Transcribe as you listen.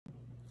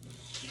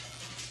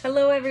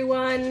Hello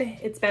everyone.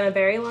 It's been a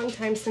very long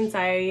time since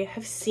I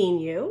have seen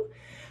you.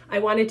 I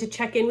wanted to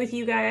check in with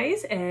you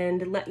guys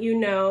and let you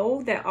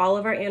know that all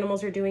of our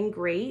animals are doing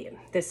great.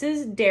 This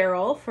is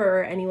Daryl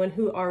for anyone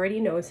who already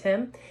knows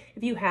him.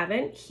 If you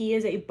haven't, he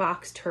is a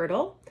box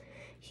turtle.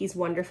 He's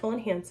wonderful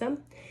and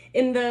handsome.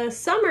 In the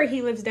summer,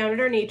 he lives down at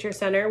our nature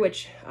center,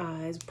 which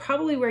is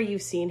probably where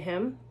you've seen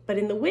him. But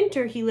in the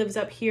winter, he lives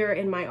up here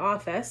in my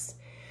office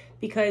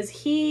because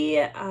he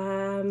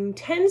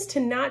tends to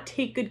not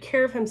take good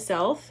care of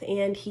himself,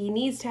 and he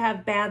needs to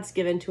have baths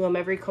given to him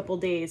every couple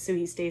days so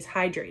he stays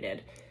hydrated.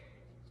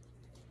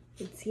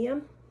 You can see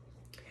him.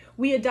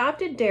 We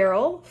adopted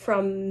Daryl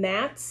from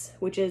Matt's,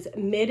 which is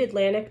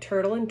Mid-Atlantic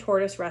Turtle and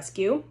Tortoise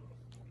Rescue.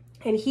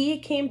 And he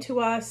came to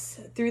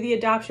us through the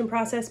adoption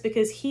process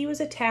because he was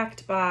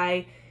attacked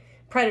by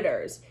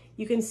predators.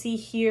 You can see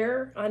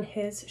here on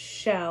his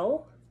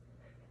shell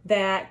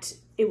that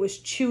it was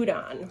chewed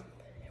on.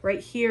 Right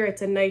here,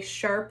 it's a nice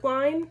sharp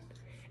line.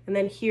 And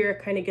then here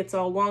it kind of gets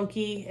all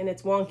wonky, and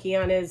it's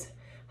wonky on his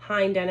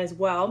hind end as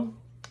well.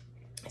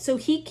 So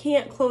he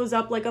can't close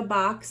up like a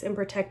box and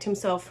protect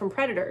himself from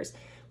predators,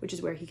 which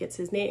is where he gets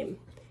his name.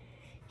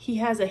 He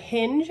has a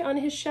hinge on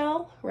his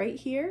shell right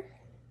here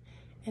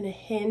and a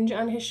hinge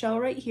on his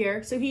shell right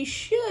here. So he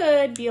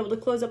should be able to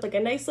close up like a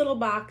nice little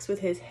box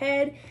with his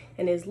head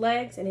and his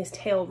legs and his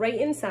tail right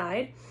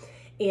inside.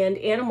 And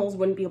animals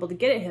wouldn't be able to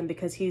get at him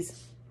because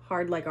he's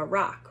hard like a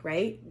rock,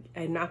 right?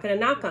 I'm not gonna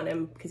knock on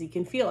him because he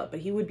can feel it, but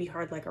he would be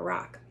hard like a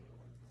rock.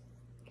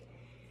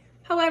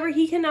 However,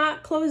 he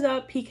cannot close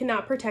up, he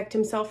cannot protect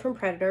himself from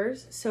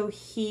predators, so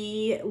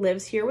he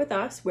lives here with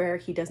us where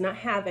he does not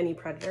have any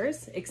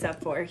predators,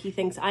 except for he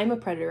thinks I'm a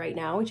predator right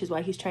now, which is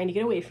why he's trying to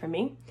get away from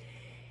me.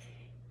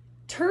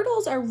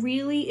 Turtles are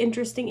really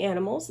interesting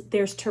animals.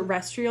 There's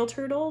terrestrial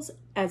turtles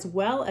as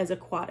well as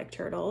aquatic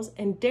turtles,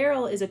 and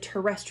Daryl is a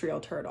terrestrial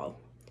turtle.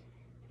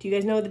 Do you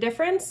guys know the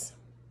difference?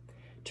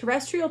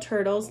 Terrestrial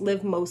turtles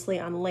live mostly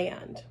on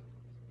land,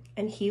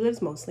 and he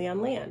lives mostly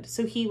on land.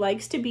 So he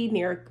likes to be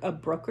near a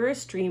brook or a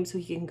stream so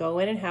he can go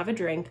in and have a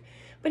drink,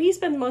 but he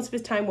spends most of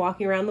his time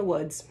walking around the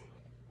woods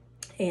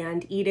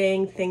and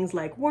eating things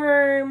like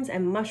worms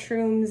and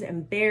mushrooms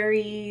and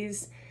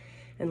berries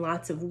and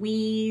lots of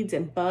weeds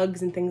and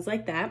bugs and things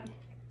like that.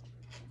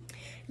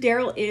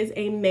 Daryl is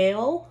a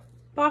male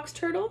box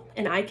turtle,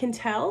 and I can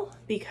tell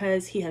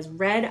because he has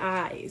red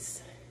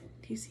eyes.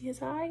 Do you see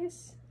his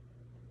eyes?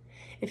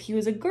 If he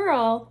was a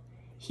girl,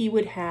 he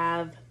would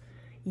have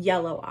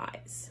yellow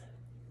eyes.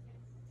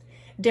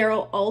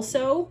 Daryl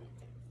also,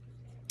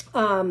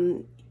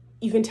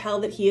 you can tell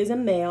that he is a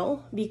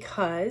male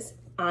because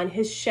on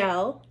his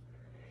shell,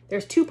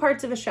 there's two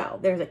parts of a shell.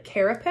 There's a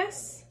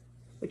carapace,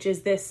 which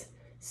is this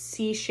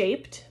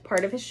C-shaped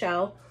part of his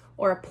shell,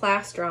 or a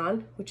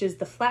plastron, which is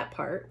the flat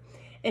part.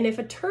 And if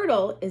a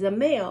turtle is a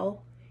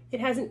male,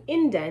 it has an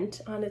indent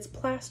on its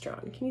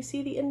plastron. Can you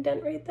see the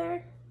indent right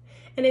there?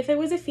 And if it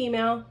was a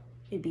female,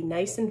 it'd be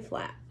nice and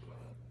flat.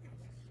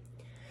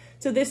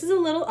 So this is a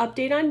little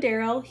update on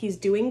Daryl. He's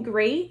doing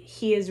great.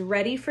 He is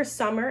ready for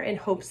summer and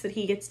hopes that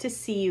he gets to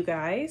see you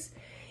guys.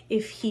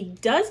 If he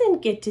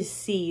doesn't get to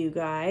see you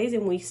guys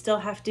and we still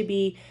have to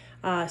be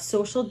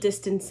social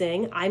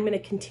distancing, I'm gonna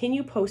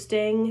continue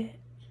posting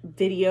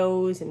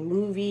videos and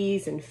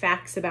movies and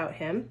facts about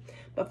him.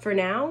 But for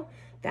now,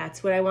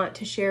 that's what I want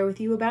to share with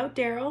you about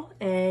Daryl,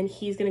 and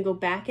he's gonna go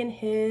back in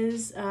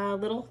his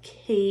little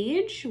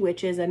cage,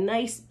 which is a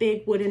nice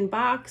big wooden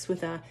box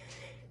with a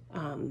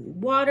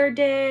water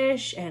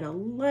dish and a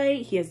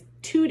light. He has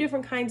two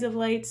different kinds of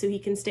lights so he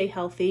can stay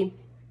healthy.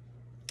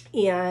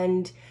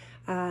 And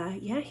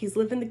yeah, he's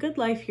living the good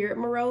life here at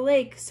Moreau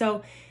Lake.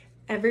 So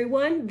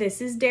everyone, this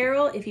is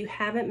Daryl. If you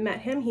haven't met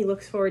him, he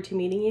looks forward to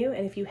meeting you.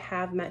 And if you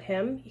have met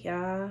him,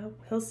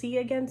 he'll see you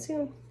again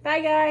soon.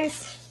 Bye,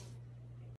 guys.